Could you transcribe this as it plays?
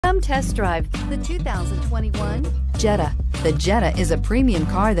Come test drive the 2021 Jetta. The Jetta is a premium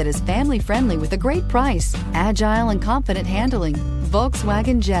car that is family-friendly with a great price, agile and confident handling.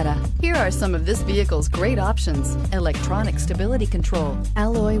 Volkswagen Jetta. Here are some of this vehicle's great options: electronic stability control,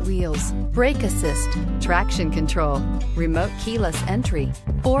 alloy wheels, brake assist, traction control, remote keyless entry,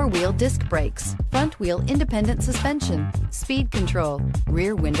 four-wheel disc brakes, front-wheel independent suspension, speed control,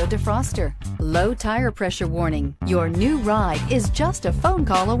 rear window defroster, low tire pressure warning. Your new ride is just a phone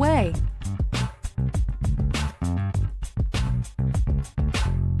call away.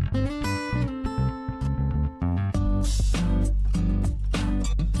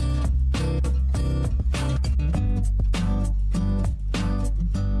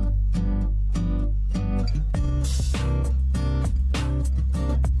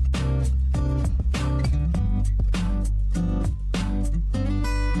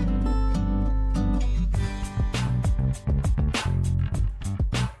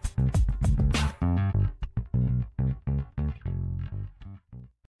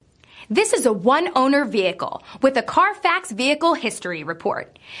 This is a one-owner vehicle with a CARFAX Vehicle History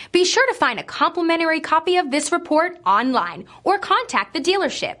Report. Be sure to find a complimentary copy of this report online or contact the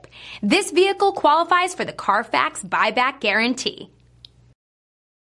dealership. This vehicle qualifies for the CARFAX Buyback Guarantee.